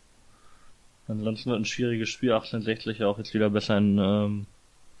glaube, ansonsten wird ein schwieriges Spiel. 1860 auch jetzt wieder besser in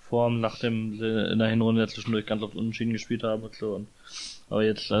Form, nachdem sie in der Hinrunde zwischendurch ganz oft unentschieden gespielt haben und so. Aber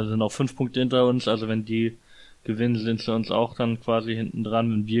jetzt sind auch 5 Punkte hinter uns, also wenn die gewinnen, sind sie uns auch dann quasi hinten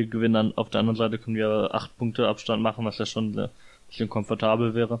dran. Wenn wir gewinnen, dann auf der anderen Seite können wir 8 Punkte Abstand machen, was ja schon ein bisschen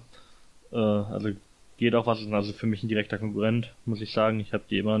komfortabel wäre. Also geht auch was, ist also für mich ein direkter Konkurrent, muss ich sagen. Ich habe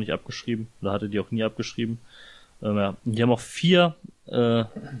die immer noch nicht abgeschrieben, oder hatte die auch nie abgeschrieben. Ja. Die haben auch 4, ich will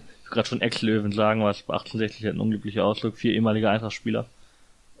gerade schon Ex-Löwen sagen, was bei 1860 hat ein unglücklicher Ausdruck, 4 ehemalige Eintracht-Spieler.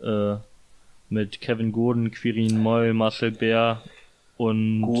 Mit Kevin Goden, Quirin Moll, Marcel Bär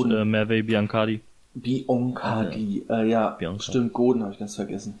und Merve Biancardi. Biancardi, ja, Biancardi. Stimmt, Goden habe ich ganz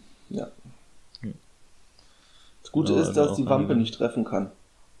vergessen. Ja. Das Gute ist, dass die Wampe nicht treffen kann.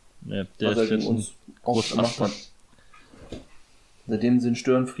 Ja, der ist jetzt uns groß gemacht hat. Seitdem sie den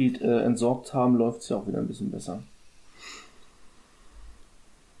Störenfried entsorgt haben, läuft es ja auch wieder ein bisschen besser.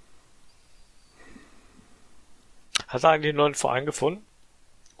 Hat er eigentlich einen neuen Verein gefunden?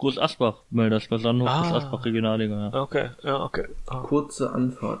 Groß Asbach, weil das bei Sandhof Groß Asbach Regionalliga, ja. Okay, ja, okay. Kurze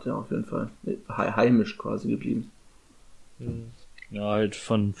Anfahrt, ja, auf jeden Fall. Heimisch quasi geblieben. Ja, halt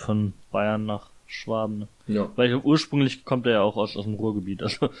von Bayern nach Schwaben, ne? Ja. Weil ursprünglich kommt er ja auch aus dem Ruhrgebiet,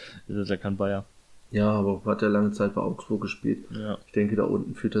 also ist er ja kein Bayer. Ja, aber hat er lange Zeit bei Augsburg gespielt. Ja. Ich denke, da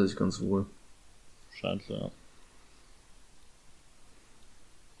unten fühlt er sich ganz wohl. Scheint so, ja.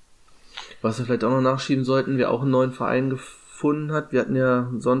 Was wir vielleicht auch noch nachschieben sollten, wer auch einen neuen Verein gefunden hat. Wir hatten ja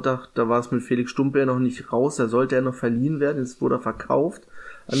Sonntag, da war es mit Felix Stumpe ja noch nicht raus, da sollte er noch verliehen werden, jetzt wurde er verkauft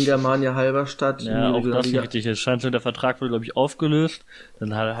an Germania Halberstadt. Ja, auch das ist richtig. Es scheint so, der Vertrag wurde, glaube ich, aufgelöst.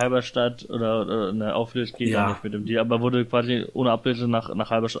 Dann hat Halberstadt oder aufgelöst geht ja nicht mit dem Deal, aber wurde quasi ohne Ablöse nach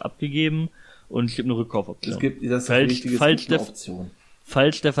Halberstadt abgegeben und es gibt eine Rückkaufoption. Es gibt eine Option.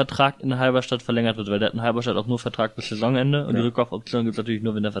 Falls der Vertrag in Halberstadt verlängert wird, weil der hat in Halberstadt auch nur Vertrag bis Saisonende und die Rückkaufoption gibt es natürlich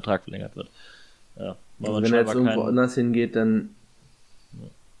nur, wenn der Vertrag verlängert wird. Ja, also wenn er jetzt irgendwo anders hingeht, dann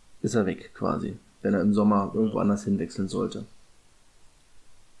ist er weg quasi, wenn er im Sommer irgendwo anders hinwechseln sollte.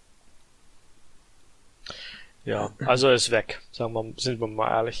 Ja, also er ist weg, sind wir mal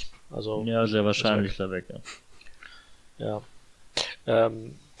ehrlich. Also ja, sehr wahrscheinlich ist er weg, ja.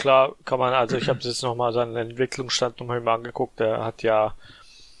 Klar kann man, also ich habe jetzt nochmal seinen Entwicklungsstand nochmal angeguckt, er hat ja,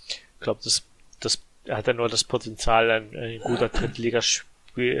 ich glaube, er hat ja nur das Potenzial, ein guter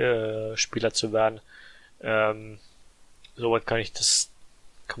Drittligaspieler zu werden. Soweit kann ich das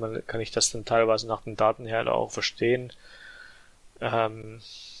dann teilweise nach den Daten her auch verstehen.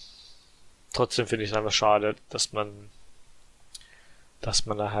 Trotzdem finde ich es einfach schade, dass man da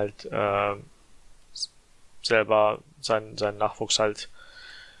halt selber seinen Nachwuchs halt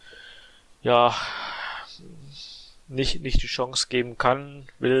nicht die Chance geben kann,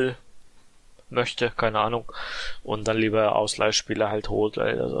 möchte, keine Ahnung, und dann lieber Ausleihspieler halt holt.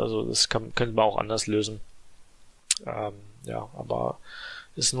 Also das könnte man auch anders lösen. Aber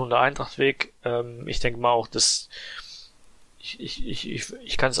ist nun der Eintracht-Weg. Ich denke mal auch, dass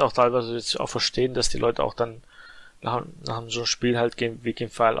ich kann es auch teilweise jetzt auch verstehen, dass die Leute auch dann nach so einem Spiel halt wie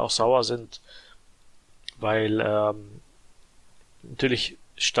gegen Verl auch sauer sind, weil natürlich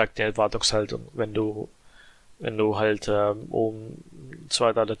steigt die Erwartungshaltung, wenn du halt oben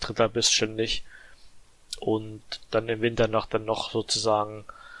Zweiter oder Dritter bist ständig und dann im Winter noch sozusagen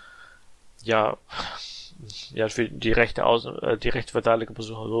für die rechte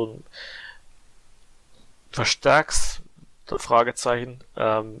Verteidigerposition verstärkst, Fragezeichen,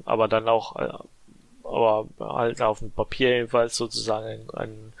 aber dann auch aber halt auf dem Papier jedenfalls sozusagen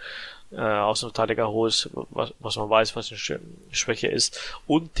ein Außenverteidiger holst, was man weiß, was eine Schwäche ist,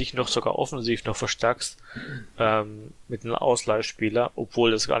 und dich noch sogar offensiv noch verstärkst mit einem Ausleihspieler,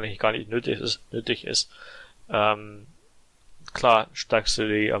 obwohl das gar nicht nötig ist. Klar steigst du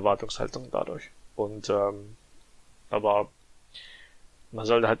die Erwartungshaltung dadurch. Und aber man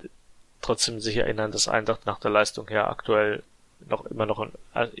sollte halt trotzdem sich erinnern, dass Eintracht nach der Leistung her aktuell immer noch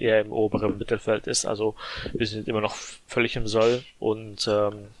eher im oberen Mittelfeld ist. Also wir sind immer noch völlig im Soll und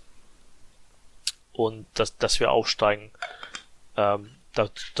dass wir aufsteigen,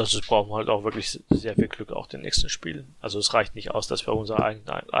 das brauchen wir halt auch wirklich sehr viel Glück auch den nächsten Spielen. Also es reicht nicht aus, dass wir unsere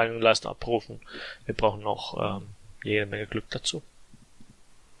eigene Leistung abrufen. Wir brauchen noch jede Menge Glück dazu.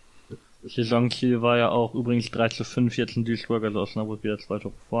 Saisonziel war ja auch übrigens 3:5 jetzt in Duisburg, also Osnabrück wieder 2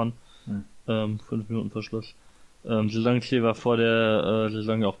 Tore vorn. 5 Minuten vor Schluss. Saisonziel war vor der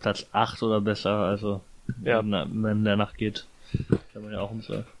Saison ja auch Platz 8 oder besser, also wenn der Nacht geht, kann man ja auch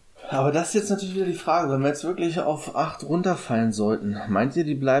umschlagen. Aber das ist jetzt natürlich wieder die Frage, wenn wir jetzt wirklich auf 8 runterfallen sollten, meint ihr,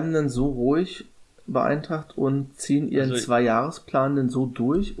 die bleiben dann so ruhig bei Eintracht und ziehen ihren 2-Jahresplan denn so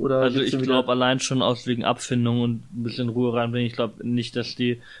durch? Oder also ich glaube allein schon aus wegen Abfindung und ein bisschen Ruhe reinbringen, ich glaube nicht, dass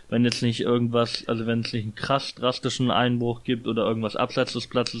die, wenn jetzt nicht irgendwas, also wenn es nicht einen krass drastischen Einbruch gibt oder irgendwas abseits des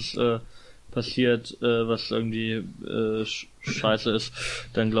Platzes passiert, was irgendwie scheiße ist,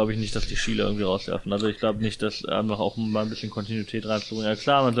 dann glaube ich nicht, dass die Schiele irgendwie rauswerfen. Also ich glaube nicht, dass einfach auch mal ein bisschen Kontinuität reinzubringen. Ja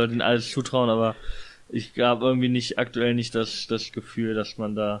klar, man sollte ihnen alles zutrauen, aber ich habe irgendwie nicht aktuell nicht das Gefühl, dass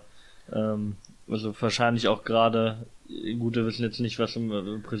man da also wahrscheinlich auch gerade, gut, wir wissen jetzt nicht, was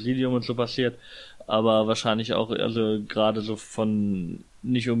im Präsidium und so passiert, aber wahrscheinlich auch, also gerade so von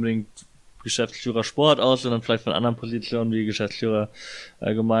nicht unbedingt Geschäftsführer Sport aus, sondern vielleicht von anderen Positionen wie Geschäftsführer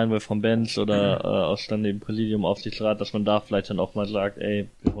allgemein, weil von Benz oder aus dann dem Präsidium, Aufsichtsrat, dass man da vielleicht dann auch mal sagt, ey,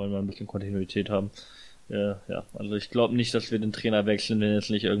 wir wollen mal ein bisschen Kontinuität haben. Ja, also ich glaube nicht, dass wir den Trainer wechseln, wenn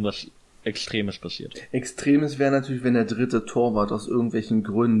jetzt nicht irgendwas Extremes passiert. Extremes wäre natürlich, wenn der dritte Torwart aus irgendwelchen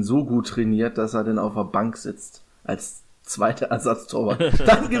Gründen so gut trainiert, dass er dann auf der Bank sitzt, als zweiter Ersatztorwart.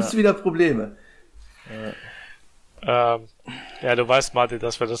 Dann gibt's wieder Probleme. Ja, du weißt, Martin,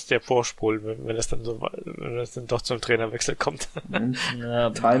 dass wir das dir vorspulen, wenn es dann doch zum Trainerwechsel kommt. Ja,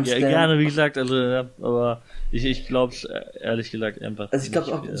 gerne, wie gesagt, also, ja, aber ich glaube es ehrlich gesagt einfach. Also ich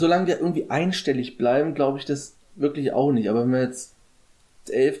glaube auch, solange wir irgendwie einstellig bleiben, glaube ich das wirklich auch nicht. Aber wenn wir jetzt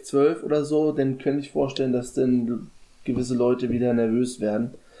 11, 12 oder so, dann könnte ich vorstellen, dass dann gewisse Leute wieder nervös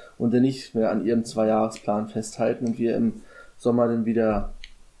werden und dann nicht mehr an ihrem 2-Jahresplan festhalten und wir im Sommer dann wieder,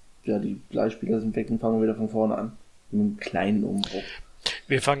 ja, die Leihspieler sind weg und fangen wieder von vorne an. Mit einem kleinen Umbruch.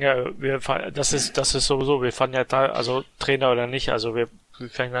 Das ist sowieso, wir fangen ja also Trainer oder nicht, also wir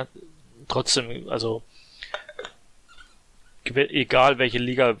fangen dann trotzdem, also egal welche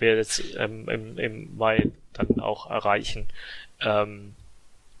Liga wir jetzt im Mai dann auch erreichen,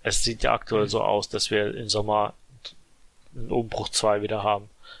 es sieht ja aktuell so aus, dass wir im Sommer einen Umbruch 2 wieder haben.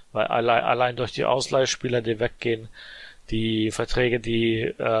 Weil allein durch die Ausleihspieler, die weggehen, die Verträge,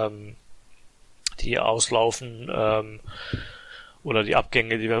 die auslaufen, oder die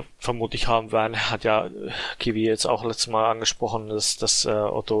Abgänge, die wir vermutlich haben werden, hat ja Kiwi jetzt auch letztes Mal angesprochen, dass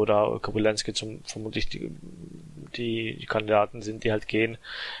Otto oder Kobylenski vermutlich die Kandidaten sind, die halt gehen.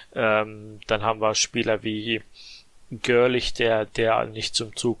 Dann haben wir Spieler wie Görlich, der nicht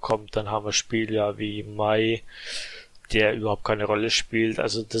zum Zug kommt. Dann haben wir Spieler wie Mai, der überhaupt keine Rolle spielt.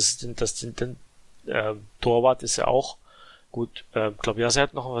 Also das sind Torwart ist ja auch gut. Glaube ja, er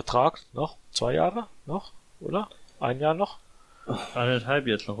hat noch einen Vertrag, noch 2 Jahre noch, oder? 1 Jahr noch? 1,5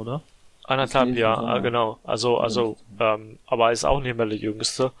 jetzt noch, oder? 1,5 Jahre, genau. Also, aber er ist auch nicht mehr der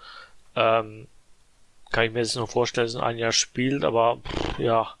Jüngste. Kann ich mir jetzt nur vorstellen, dass er 1 Jahr spielt, aber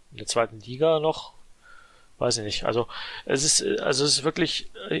ja, in der 2. Liga noch, weiß ich nicht. Also es ist wirklich,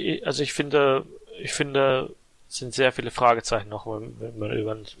 also ich finde, es sind sehr viele Fragezeichen noch, wenn man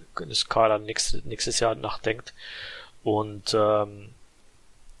über das Kader nächstes Jahr nachdenkt. Und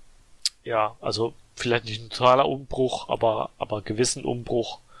ja, also vielleicht nicht ein totaler Umbruch, aber gewissen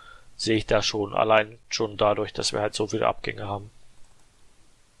Umbruch sehe ich da schon. Allein schon dadurch, dass wir halt so viele Abgänge haben.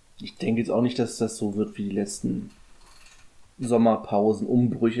 Ich denke jetzt auch nicht, dass das so wird wie die letzten Sommerpausen,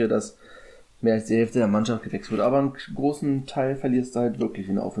 Umbrüche, dass mehr als die Hälfte der Mannschaft gewechselt wird. Aber einen großen Teil verlierst du halt wirklich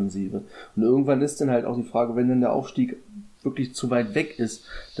in der Offensive. Und irgendwann ist dann halt auch die Frage, wenn dann der Aufstieg wirklich zu weit weg ist,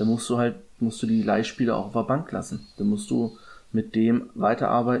 dann musst du die Leihspieler auch auf der Bank lassen. Dann musst du mit dem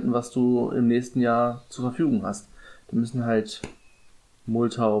weiterarbeiten, was du im nächsten Jahr zur Verfügung hast. Da müssen halt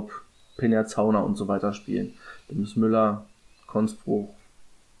Multaub, Penja Zauner und so weiter spielen. Da müssen Müller, Konstbruch,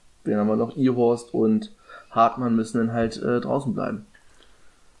 wen haben wir noch, Ihorst und Hartmann müssen dann halt draußen bleiben.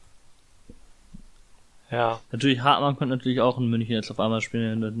 Ja. Natürlich, Hartmann könnte natürlich auch in München jetzt auf einmal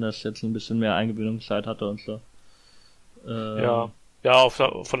spielen, wenn das jetzt ein bisschen mehr Eingewöhnungszeit hatte und so. Ja,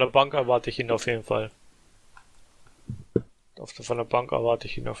 von der Bank erwarte ich ihn auf jeden Fall. Von der Bank erwarte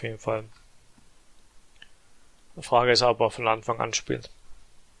ich ihn auf jeden Fall. Die Frage ist, ob er von Anfang an spielt.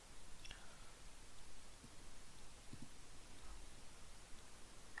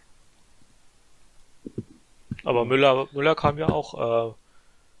 Aber Müller kam ja auch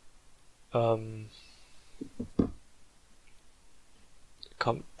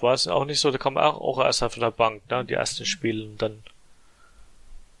war es auch nicht so, der kam auch erst von der Bank, ne, die ersten Spiele und dann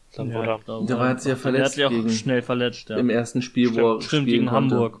ja, wurde der war jetzt ja verletzt. Der hat sich auch schnell verletzt, ja. Im ersten Spiel, wo er stimmt, gegen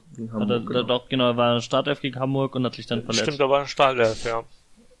Hamburg. Hat er doch, genau, war ein Startelf gegen Hamburg und hat sich dann verletzt. Stimmt, da war ein Startelf, ja.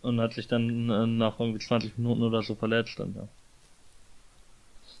 Und hat sich dann nach irgendwie 20 Minuten oder so verletzt dann,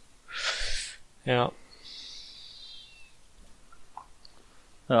 Ja.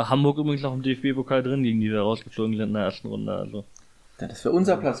 Ja, Hamburg übrigens noch im DFB-Pokal drin, gegen die wir rausgeflogen sind in der ersten Runde, also. Ja, das wäre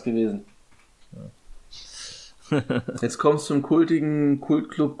unser Platz gewesen. Ja. Jetzt kommst du zum kultigen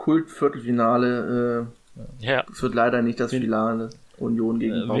Kultclub, Kult-Viertelfinale. Ja. Es wird leider nicht das Finale. Union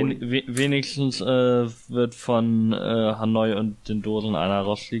gegen Pauli. Wenigstens wird von Hanoi und den Dosen einer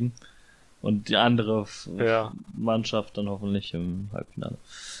rausfliegen. Und die andere Mannschaft dann hoffentlich im Halbfinale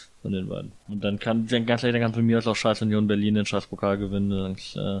von den beiden. Und dann kann von mir aus auch scheiß Union Berlin den scheiß Pokal gewinnen.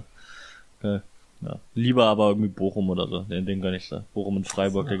 Ja. Lieber aber irgendwie Bochum oder so. Den gönn ich da. Bochum und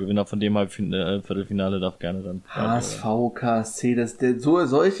Freiburg, der Gewinner von dem Viertelfinale darf gerne dann. HSV, KSC,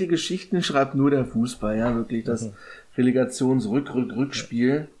 solche Geschichten schreibt nur der Fußball, ja, wirklich das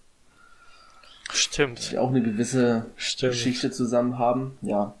Relegationsrückspiel. Stimmt. Die auch eine gewisse Geschichte zusammen haben,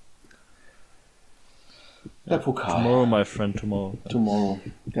 ja. Der Pokal. Tomorrow, my friend, tomorrow.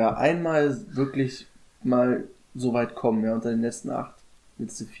 Ja, einmal wirklich mal so weit kommen, ja, unter den letzten 8,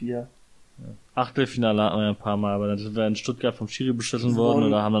 letzte 4. Achtelfinale hatten wir ein paar Mal, aber dann sind wir in Stuttgart vom Schiri beschissen worden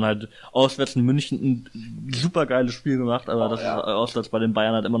oder haben dann halt auswärts in München ein super geiles Spiel gemacht, aber ist auswärts bei den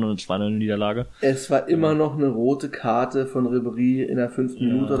Bayern halt immer noch eine 2-0-Niederlage. Es war immer noch eine rote Karte von Ribéry in der 5.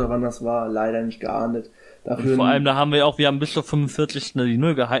 Minute oder wann das war, leider nicht geahndet. Dafür vor allem, wir haben bis zur 45. die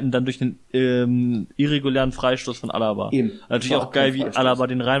Null gehalten, dann durch den irregulären Freistoß von Alaba. Eben. Natürlich auch geil, wie Alaba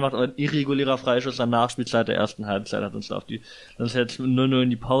den reinmacht, aber ein irregulärer Freistoß an Nachspielzeit der ersten Halbzeit hat uns dann ist jetzt 0-0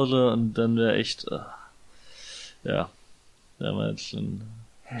 in die Pause und dann wäre echt, da haben wir jetzt einen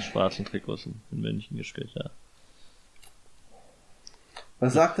schwarzen Trikots in München gespielt, ja.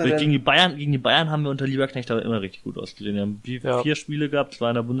 Was sagt er denn? Gegen die Bayern haben wir unter Lieberknecht aber immer richtig gut ausgesehen. Wir haben 4 Spiele gehabt, 2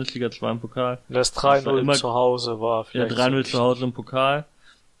 in der Bundesliga, 2 im Pokal. Das 3-0 zu Hause war vielleicht. Ja, 3-0 zu Hause im Pokal.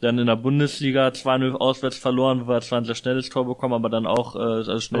 Dann in der Bundesliga 2-0 auswärts verloren, wo wir zwar ein sehr schnelles Tor bekommen, aber dann auch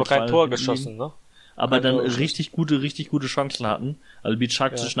schnell. Aber kein Tor geschossen, ne? Aber dann richtig gute Chancen hatten. Also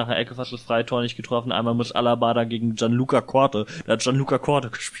Bicakcic nach der Ecke fast das Freitor nicht getroffen. Einmal muss Alaba da gegen Gianluca Corte. Da hat Gianluca Corte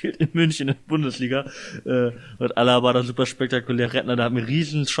gespielt in München in der Bundesliga. Und Alaba da super spektakulär Rettner. Da hatten wir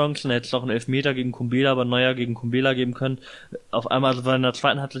riesen Chancen. Da hätte es auch einen Elfmeter gegen Kumbela, aber Neuer gegen Kumbela geben können. Auf einmal, also war in der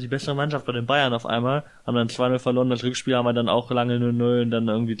zweiten Halbzeit die bessere Mannschaft bei den Bayern auf einmal. Haben dann 2-0 verloren. Das Rückspiel haben wir dann auch lange 0-0 und dann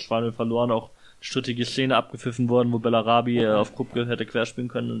irgendwie 2-0 verloren. Auch strittige Szene abgepfiffen worden, wo Bellarabi auf Krupke hätte querspielen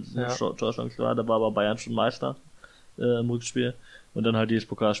können und eine Torchance war. Da war aber Bayern schon Meister im Rückspiel. Und dann halt dieses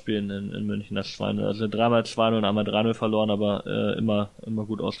Pokalspiel in München, das 2-0. Also 3-mal 2-0 und einmal 3-0 verloren, aber immer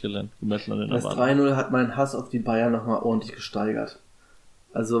gut ausgelernt, gemessen an den Das 3-0 hat meinen Hass auf die Bayern nochmal ordentlich gesteigert.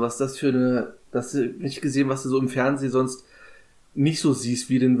 Also was das für das nicht gesehen, was du so im Fernsehen sonst nicht so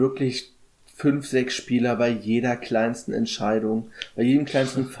siehst, wie denn wirklich 5, 6 Spieler bei jeder kleinsten Entscheidung, bei jedem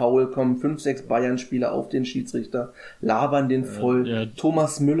kleinsten Foul kommen 5, 6 Bayern-Spieler auf den Schiedsrichter, labern den voll. Ja.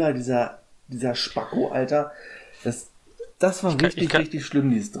 Thomas Müller, dieser Spacko, Alter, das war richtig schlimm,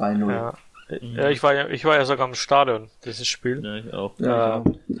 dieses 3-0. Ja. Ja, ich war ja sogar im Stadion, dieses Spiel. Ja, ich auch. Ja,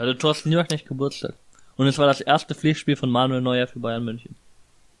 also Thorsten Lieberknecht Geburtstag. Und es war das erste Pflichtspiel von Manuel Neuer für Bayern München.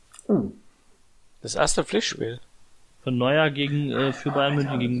 Das erste Pflichtspiel? Von Neuer für Bayern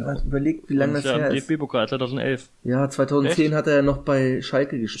München gegen. Überlegt, wie lange das her ist. DFB-Pokal 2011. Ja, 2010 Echt? Hat er ja noch bei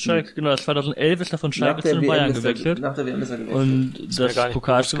Schalke gespielt. Schalke, genau, 2011 ist er von Schalke zu den Bayern gewechselt. Nach der WM ist er gewechselt. Und das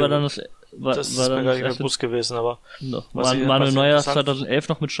Pokalspiel war dann das war mir gar nicht bewusst gewesen, aber Manuel Neuer hat 2011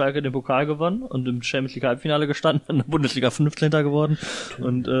 noch mit Schalke den Pokal gewonnen und im Champions League Halbfinale gestanden, in der Bundesliga 15. geworden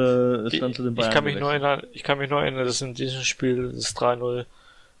und ist dann zu den Bayern. Ich kann mich nur erinnern, dass in diesem Spiel das 3-0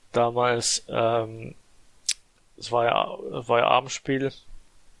 damals es war ja Abendspiel,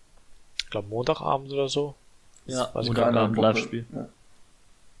 ich glaube Montagabend oder so. Ja, Montagabend Live-Spiel.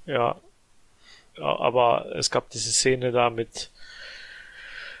 Ja, aber es gab diese Szene da mit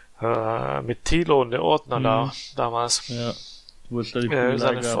Thilo und der Ordner da damals. Ja. Wo es da die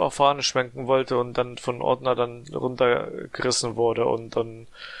seine Fahne schwenken wollte und dann von Ordner dann runtergerissen wurde und dann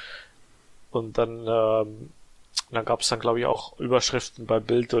gab es dann glaube ich auch Überschriften bei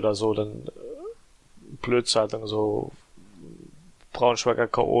Bild oder so, dann Blödzeitung, so Braunschweiger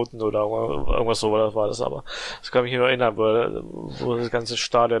Chaoten oder irgendwas so war das, aber das kann mich nur erinnern, wo das ganze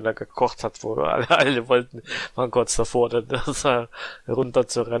Stadion da gekocht hat, wo alle waren kurz davor, das runter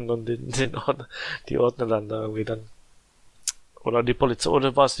zu rennen und die Ordner dann da irgendwie dann oder die Polizei,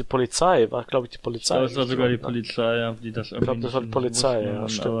 oder war es die Polizei? War glaube ich die Polizei. Ja, das war sogar die Polizei, ja, die das irgendwie. Ich glaube, das war die Polizei, ja,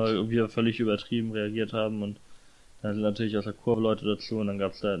 stimmt. Aber wir völlig übertrieben reagiert haben und da sind natürlich aus der Kurve Leute dazu und dann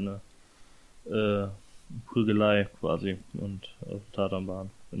gab es halt eine Prügelei quasi und auf Tatanbahn,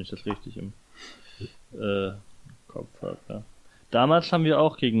 wenn ich das richtig im Kopf habe, ja. Damals haben wir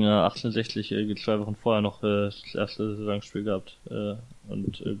auch gegen 1860 2 Wochen vorher noch das erste Saisonspiel gehabt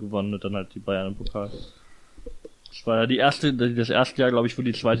und gewonnen und dann halt die Bayern im Pokal. Das war ja das erste Jahr, glaube ich, wo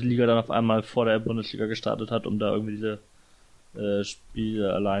die zweite Liga dann auf einmal vor der Bundesliga gestartet hat, um da irgendwie diese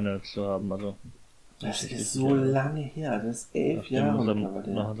Spiele alleine zu haben. Also das ist so lange her, das ist 11 Jahre.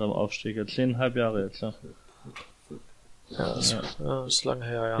 Nach unserem Aufstieg, 10,5 Jahre jetzt, ja. Ja, das ist lange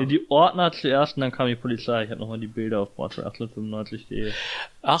her, ja. Hier die Ordner zuerst und dann kam die Polizei. Ich habe nochmal die Bilder auf portal1895.de.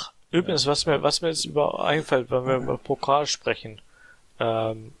 Ach, übrigens, was mir jetzt einfällt, wenn wir über Pokal sprechen,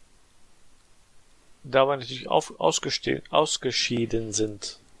 da wir natürlich ausgeschieden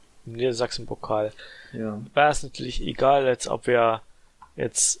sind im Niedersachsen-Pokal, wäre es natürlich egal, jetzt, ob wir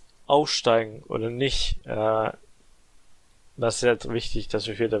jetzt aufsteigen oder nicht. Das ist halt wichtig, dass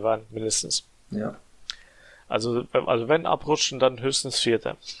wir Vierter waren, mindestens. Ja. Also wenn abrutschen, dann höchstens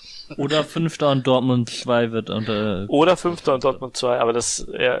Vierter. Oder Fünfter und Dortmund 2 wird oder Fünfter und Dortmund 2, aber das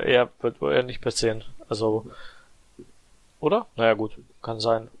wird wohl eher nicht passieren. Also, oder? Naja, gut, kann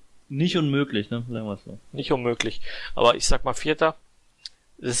sein. Nicht unmöglich, ne? Sagen wir es so. Nicht unmöglich. Aber ich sag mal Vierter.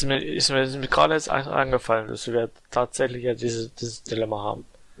 Das ist mir gerade jetzt eingefallen, dass wir tatsächlich ja dieses Dilemma haben.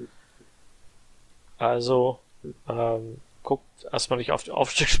 Also, guckt erstmal nicht auf die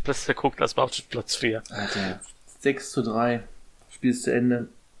Aufstiegsplätze, guckt erstmal auf Platz 4. Alter, 6:3. Spiel ist zu Ende.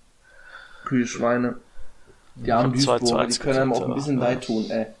 Kühe Schweine. Die armen Duisburger, die können einem auch ein bisschen leid tun,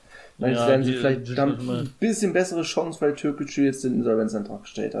 ey. Dann werden sie vielleicht ein bisschen bessere Chance, weil Türkgücü jetzt den Insolvenzantrag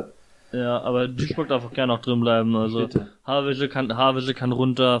gestellt hat. Ja, aber Duisburg darf auch gerne noch drin bleiben. Also Havelse kann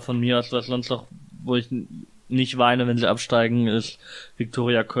runter, von mir aus, was sonst noch, wo ich nicht weine, wenn sie absteigen, ist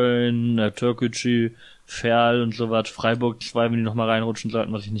Viktoria Köln, Türkgücü, Verl und so was, Freiburg 2, wenn die noch mal reinrutschen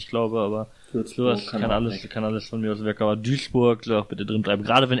sollten, was ich nicht glaube, aber sowas kann alles von mir aus weg. Aber Duisburg soll auch bitte drin bleiben,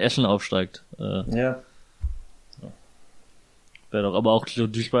 gerade wenn Essen aufsteigt. Ja. Wäre doch, aber auch so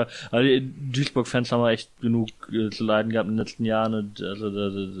Duisburg, also die Duisburg-Fans haben echt genug zu leiden gehabt in den letzten Jahren und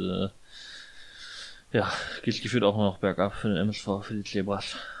also geht gefühlt auch noch bergab für den MSV, für die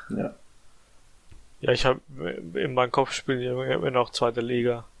Zebras. Ja. Ja, ich habe in meinem Kopf spielen immer noch zweite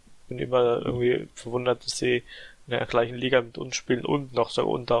Liga. Bin immer irgendwie verwundert, dass sie in der gleichen Liga mit uns spielen und noch so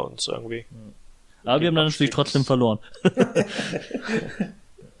unter uns irgendwie. Aber wir haben dann natürlich trotzdem verloren.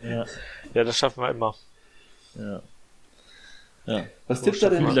 Ja, das schaffen wir immer. Ja. Was tippt er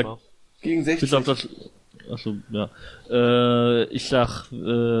denn gegen 60? Bis auf das, achso, ja. Ich sag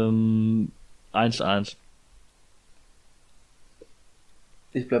 1-1.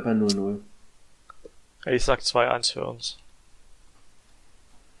 Ich bleib bei 0-0. Ich sag 2-1 für uns.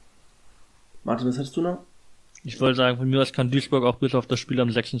 Martin, was hattest du noch? Ich wollte sagen, von mir aus kann Duisburg auch bis auf das Spiel am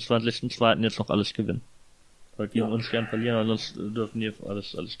 26.02. jetzt noch alles gewinnen. Weil gegen uns gern verlieren, aber sonst dürfen die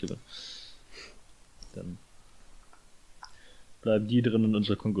alles gewinnen. Dann bleiben die drin und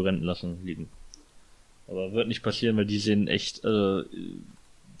unsere Konkurrenten lassen liegen. Aber wird nicht passieren, weil die sehen echt,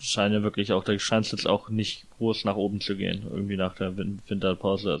 scheinen ja wirklich auch, da scheint es jetzt auch nicht groß nach oben zu gehen, irgendwie nach der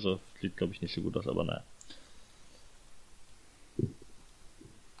Winterpause, also sieht glaube ich nicht so gut aus, aber naja.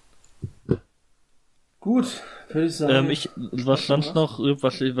 Gut, würde ich sagen. Was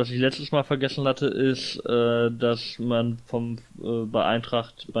ich letztes Mal vergessen hatte, ist, dass man bei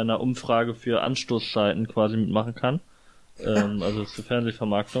Eintracht bei einer Umfrage für Anstoßzeiten quasi mitmachen kann. Also für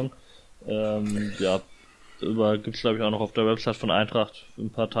Fernsehvermarktung. Gibt's glaube ich auch noch auf der Website von Eintracht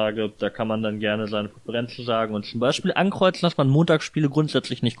ein paar Tage, da kann man dann gerne seine Präferenzen sagen und zum Beispiel ankreuzen, dass man Montagsspiele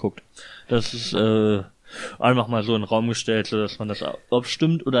grundsätzlich nicht guckt. Das ist einfach mal so in den Raum gestellt, so dass man das, ob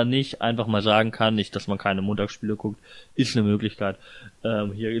stimmt oder nicht, einfach mal sagen kann, nicht, dass man keine Montagsspiele guckt, ist eine Möglichkeit.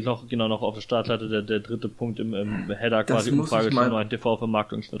 Hier ist noch auf der Startseite der dritte Punkt im Header quasi Umfrage zum neuen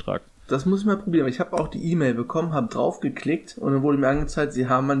TV-Vermarktungsvertrag. Das muss ich mal probieren. Ich habe auch die E-Mail bekommen, habe draufgeklickt und dann wurde mir angezeigt, Sie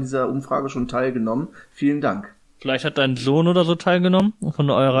haben an dieser Umfrage schon teilgenommen. Vielen Dank. Vielleicht hat dein Sohn oder so teilgenommen, von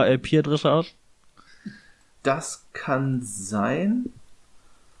eurer IP-Adresse aus? Das kann sein.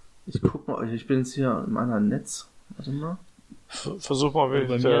 Ich guck mal, ich bin jetzt hier im anderen Netz. Warte mal. Versuch mal mit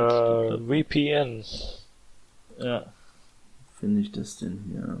VPN. Ja. Finde ich das denn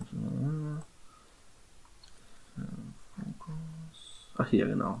hier? Ach, hier,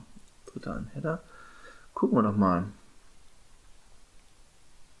 genau. Dritter ein Header. Gucken wir doch mal.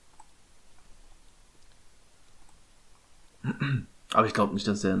 Aber ich glaube nicht,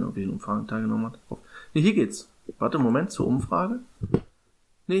 dass der in irgendwelchen Umfragen teilgenommen hat. Nee, hier geht's. Warte, Moment, zur Umfrage.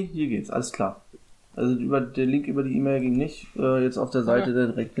 Nee, hier geht's, alles klar. Also der Link über die E-Mail ging nicht. Jetzt auf der Seite der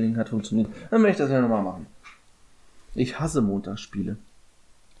Direktlink hat funktioniert. Dann werde ich das ja nochmal machen. Ich hasse Montagsspiele.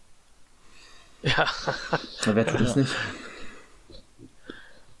 Ja. Na, wer tut das nicht?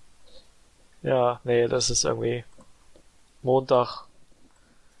 Ja, nee, das ist irgendwie... Montag.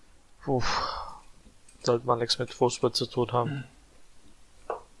 Sollte man nichts mit Fußball zu tun haben.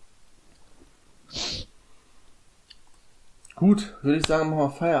 Gut, würde ich sagen, machen wir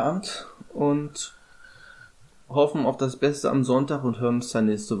Feierabend und hoffen auf das Beste am Sonntag und hören uns dann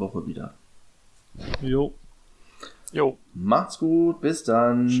nächste Woche wieder. Jo. Jo. Macht's gut, bis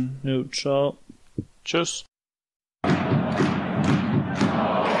dann. Jo, ciao. Tschüss.